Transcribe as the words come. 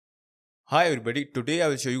Hi everybody, today I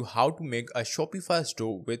will show you how to make a Shopify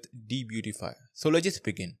store with Debutify. So let's just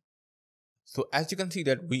begin. So as you can see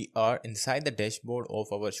that we are inside the dashboard of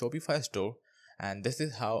our Shopify store, and this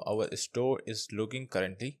is how our store is looking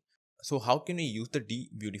currently. So how can we use the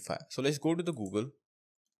Debutify? So let's go to the Google,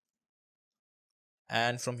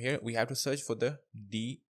 and from here we have to search for the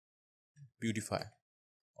Debutify.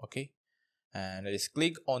 Okay, and let's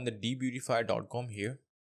click on the debutify.com here.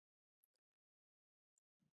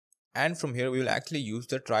 And from here we will actually use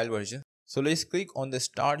the trial version. So let's click on the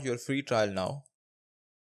start your free trial now,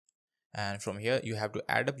 and from here you have to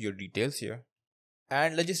add up your details here,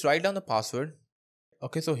 and let's just write down the password.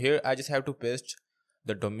 Okay, so here I just have to paste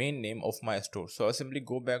the domain name of my store. So I'll simply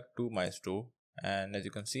go back to my store, and as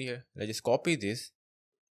you can see here, let's just copy this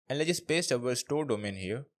and let's just paste our store domain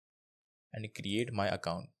here and create my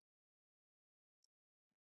account.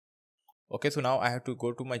 Okay, so now I have to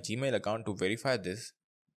go to my Gmail account to verify this.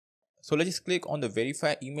 So let's just click on the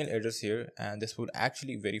verify email address here, and this would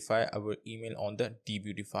actually verify our email on the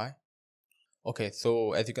Debutify. Okay,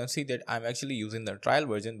 so as you can see that I'm actually using the trial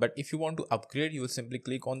version, but if you want to upgrade, you will simply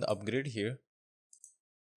click on the upgrade here,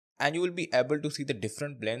 and you will be able to see the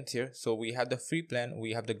different plans here. So we have the free plan,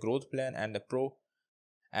 we have the growth plan, and the pro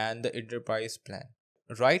and the enterprise plan.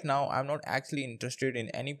 Right now I'm not actually interested in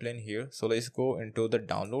any plan here, so let's go into the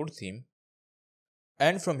download theme,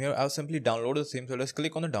 and from here I'll simply download the theme. So let's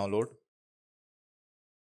click on the download,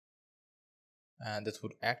 and this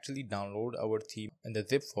would actually download our theme in the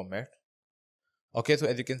zip format. Okay, so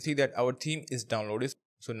as you can see that our theme is downloaded.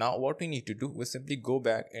 So now what we need to do is simply go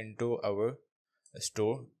back into our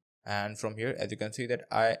store, and from here as you can see that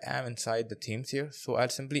I am inside the themes here. So I'll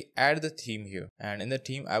simply add the theme here, and in the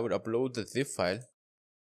theme I would upload the zip file,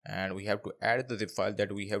 and we have to add the zip file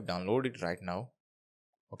that we have downloaded right now.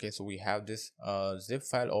 Okay, so we have this zip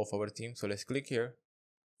file of our theme. So let's click here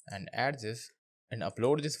and add this and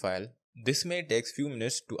upload this file. This may take few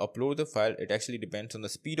minutes to upload the file. It actually depends on the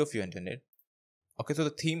speed of your internet. Okay, so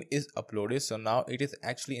the theme is uploaded, so now it is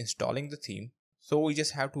actually installing the theme. So we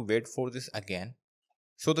just have to wait for this again.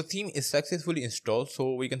 So the theme is successfully installed,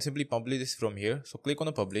 so we can simply publish this from here. So click on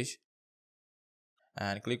the publish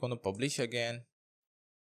and click on the publish again.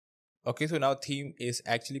 Okay, so now theme is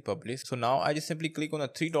actually published. So now I just simply click on the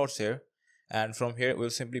three dots here, and from here we'll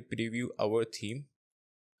simply preview our theme.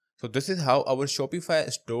 So this is how our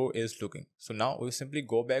Shopify store is looking. So now we'll simply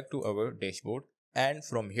go back to our dashboard, and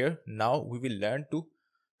from here now we will learn to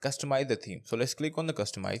customize the theme. So let's click on the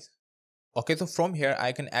customize. Okay, so from here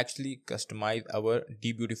I can actually customize our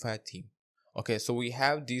Debutify theme. Okay, so we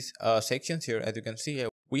have these sections here. As you can see here,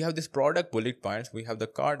 we have this product bullet points, we have the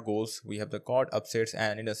cart goals, we have the cart upsets,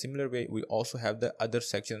 and in a similar way we also have the other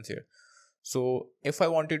sections here. So if I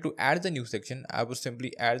wanted to add the new section, I would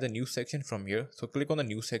simply add the new section from here. So click on the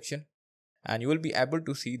new section, and you will be able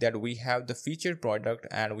to see that we have the featured product,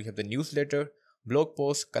 and we have the newsletter, blog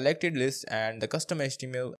post, collected list, and the custom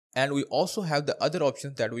HTML, and we also have the other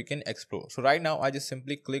options that we can explore. So right now I just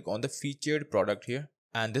simply click on the featured product here,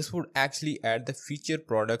 and this would actually add the featured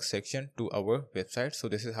product section to our website. So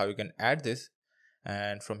this is how you can add this,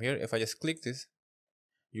 and from here if I just click this,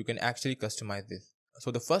 you can actually customize this.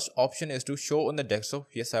 So the first option is to show on the desktop.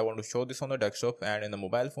 Yes, I want to show this on the desktop, and in the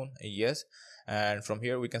mobile phone, yes. And from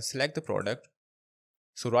here we can select the product.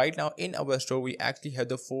 So right now in our store we actually have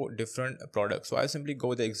the 4 different products. So I'll simply go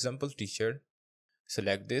with the example t-shirt,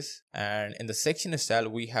 select this, and in the section style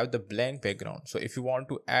we have the blank background. So if you want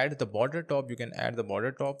to add the border top, you can add the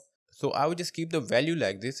border top. So I would just keep the value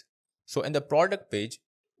like this. So in the product page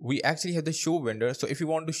we actually have the show vendor. So if you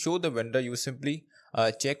want to show the vendor, you simply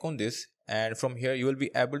check on this, and from here you will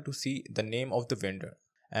be able to see the name of the vendor.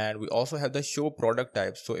 And we also have the show product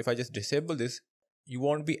types. So if I just disable this, you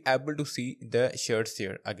won't be able to see the shirts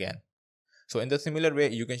here again. So in the similar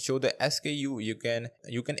way, you can show the SKU, you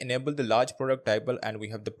can enable the large product title, and we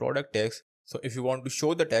have the product text. So if you want to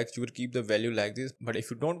show the text, you would keep the value like this, but if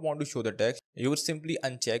you don't want to show the text, you would simply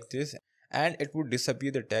uncheck this and it would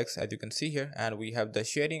disappear the text, as you can see here. And we have the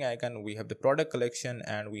sharing icon, we have the product collection,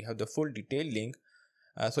 and we have the full detail link.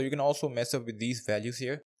 So you can also mess up with these values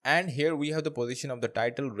here. And here we have the position of the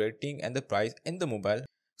title, rating, and the price in the mobile.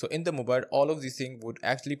 So in the mobile, all of these things would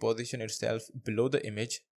actually position itself below the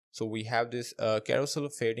image. So we have this carousel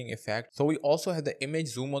fading effect. So we also have the image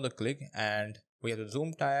zoom on the click, and we have the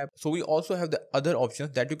zoom tab. So we also have the other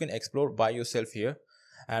options that you can explore by yourself here.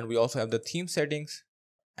 And we also have the theme settings.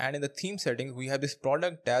 And in the theme settings, we have this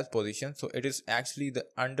product tab position. So it is actually the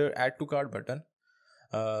under add to cart button.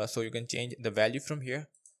 So you can change the value from here.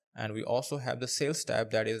 And we also have the sales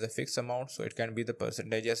tab, that is the fixed amount, so it can be the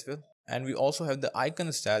percentage as well. And we also have the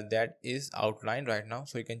icon style that is outlined right now,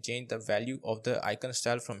 so you can change the value of the icon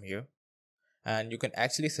style from here, and you can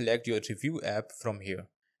actually select your review app from here.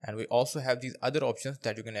 And we also have these other options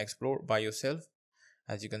that you can explore by yourself,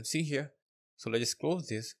 as you can see here. So let's just close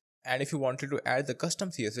this, and if you wanted to add the custom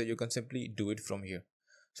CSS, you can simply do it from here.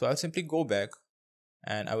 So I'll simply go back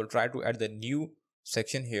and I will try to add the new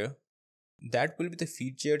section here. That will be the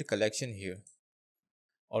featured collection here.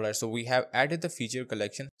 Alright, so we have added the featured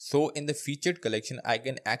collection. So in the featured collection, I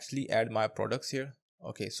can actually add my products here.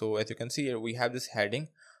 Okay, so as you can see here, we have this heading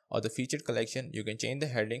or the featured collection. You can change the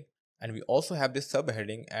heading, and we also have this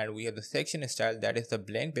subheading, and we have the section style that is the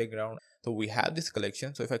blank background. So we have this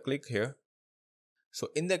collection. So if I click here, so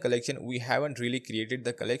in the collection, we haven't really created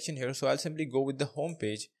the collection here. So I'll simply go with the home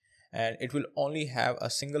page, and it will only have a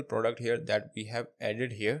single product here that we have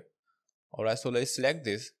added here. Alright, so let's select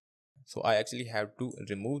this. So I actually have to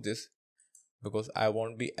remove this because I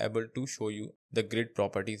won't be able to show you the grid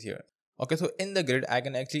properties here. Okay, so in the grid, I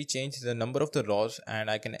can actually change the number of the rows, and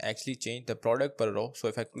I can actually change the product per row. So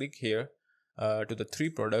if I click here to the 3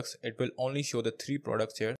 products, it will only show the 3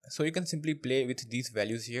 products here. So you can simply play with these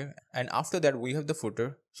values here. And after that, we have the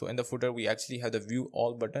footer. So in the footer, we actually have the view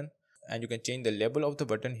all button, and you can change the label of the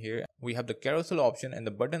button here. We have the carousel option and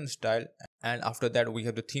the button style, and after that we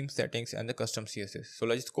have the theme settings and the custom CSS. So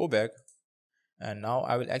let's just go back, and now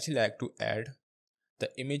I will actually like to add the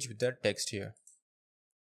image with the text here.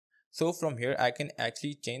 So from here I can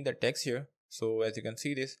actually change the text here. So as you can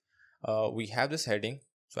see this, we have this heading,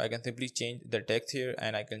 so I can simply change the text here,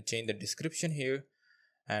 and I can change the description here,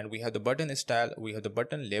 and we have the button style, we have the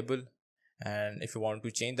button label, and if you want to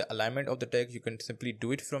change the alignment of the text, you can simply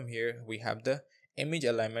do it from here. We have the image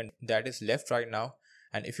alignment that is left right now,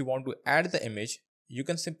 and if you want to add the image, you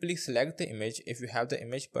can simply select the image if you have the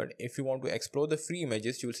image, but if you want to explore the free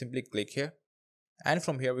images, you will simply click here, and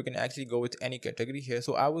from here we can actually go with any category here.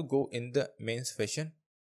 So I will go in the men's fashion,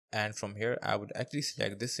 and from here I would actually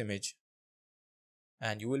select this image,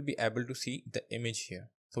 and you will be able to see the image here.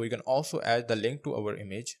 So you can also add the link to our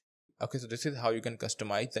image. Okay, so this is how you can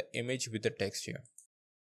customize the image with the text here.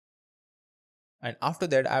 And after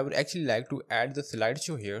that, I would actually like to add the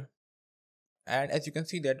slideshow here. And as you can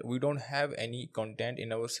see that we don't have any content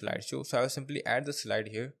in our slideshow, so I will simply add the slide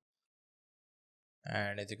here.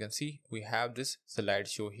 And as you can see, we have this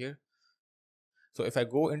slideshow here. So if I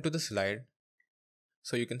go into the slide,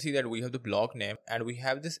 so you can see that we have the blog name, and we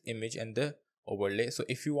have this image and the overlay. So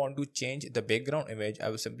if you want to change the background image, I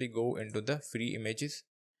will simply go into the free images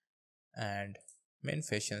and main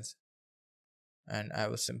fashions, and I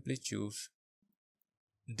will simply choose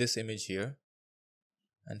this image here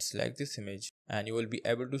and select this image, and you will be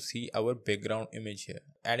able to see our background image here.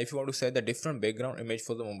 And if you want to set the different background image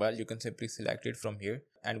for the mobile, you can simply select it from here.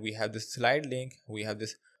 And we have this slide link, we have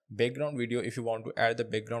this background video if you want to add the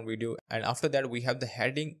background video, and after that we have the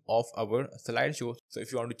heading of our slideshow. So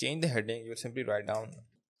if you want to change the heading, you simply write down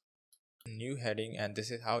new heading, and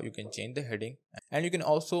this is how you can change the heading. And you can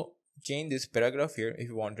also change this paragraph here if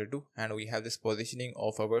you wanted to, and we have this positioning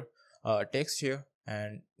of our text here,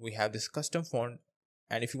 and we have this custom font.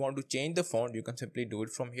 And if you want to change the font, you can simply do it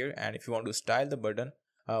from here, and if you want to style the button,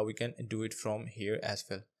 we can do it from here as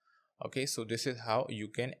well. Okay, so this is how you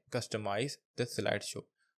can customize the slideshow.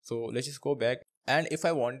 So let's just go back, and if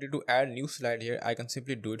I wanted to add new slide here, I can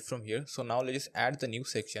simply do it from here. So now let's just add the new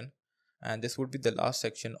section, and this would be the last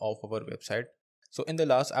section of our website. So in the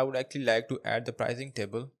last, I would actually like to add the pricing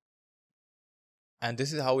table, and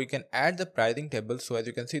this is how we can add the pricing table. So as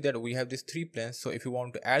you can see that we have these 3 plans. So if you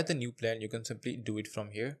want to add the new plan, you can simply do it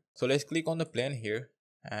from here. So let's click on the plan here,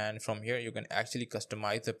 and from here you can actually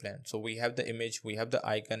customize the plan. So we have the image, we have the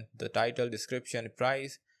icon, the title, description,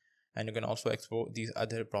 price, and you can also explore these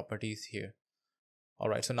other properties here.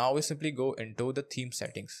 Alright, so now we simply go into the theme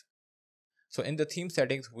settings. So in the theme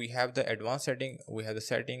settings, we have the advanced setting, we have the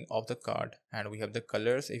setting of the card, and we have the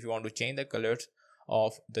colors. If you want to change the colors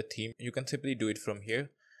of the theme, you can simply do it from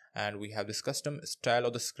here. And we have this custom style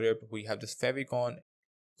of the script, we have this favicon,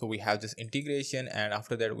 so we have this integration, and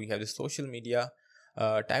after that we have this social media,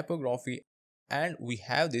 typography, and we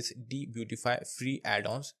have this Debutify free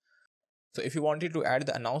add-ons. So if you wanted to add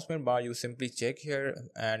the announcement bar, you simply check here,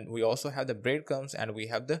 and we also have the breadcrumbs, and we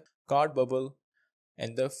have the card bubble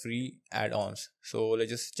and the free add-ons. So let's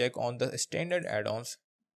just check on the standard add-ons,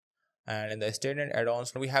 and in the standard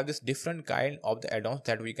add-ons we have this different kind of the add-ons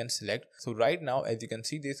that we can select. So right now, as you can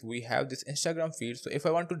see this, we have this Instagram feed. So if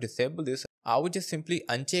I want to disable this, I would just simply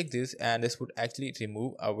uncheck this, and this would actually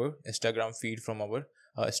remove our Instagram feed from our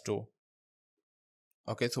store.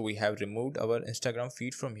 Okay, so we have removed our Instagram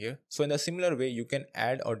feed from here. So in a similar way, you can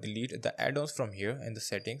add or delete the add-ons from here in the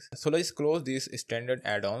settings. So let's close these standard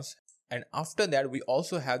add-ons. And after that, we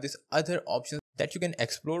also have this other options that you can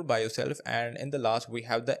explore by yourself. And in the last, we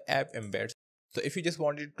have the app embeds. So if you just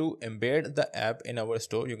wanted to embed the app in our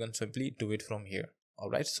store, you can simply do it from here. All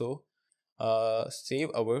right, so save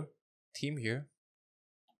our theme here.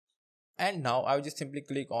 And now I will just simply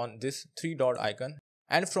click on this three dot icon.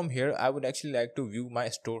 And from here, I would actually like to view my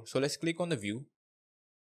store. So let's click on the view.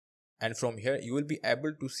 And from here, you will be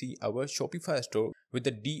able to see our Shopify store with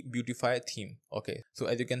the Debutify theme. Okay, so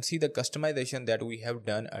as you can see the customization that we have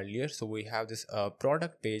done earlier. So we have this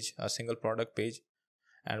product page, a single product page.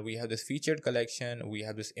 And we have this featured collection, we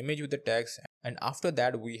have this image with the text, and after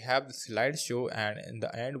that we have the slideshow, and in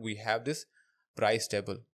the end we have this price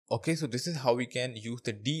table. Okay, so this is how we can use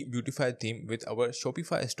the Debutify theme with our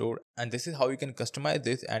Shopify store, and this is how you can customize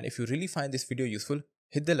this. And if you really find this video useful,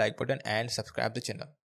 hit the like button and subscribe the channel.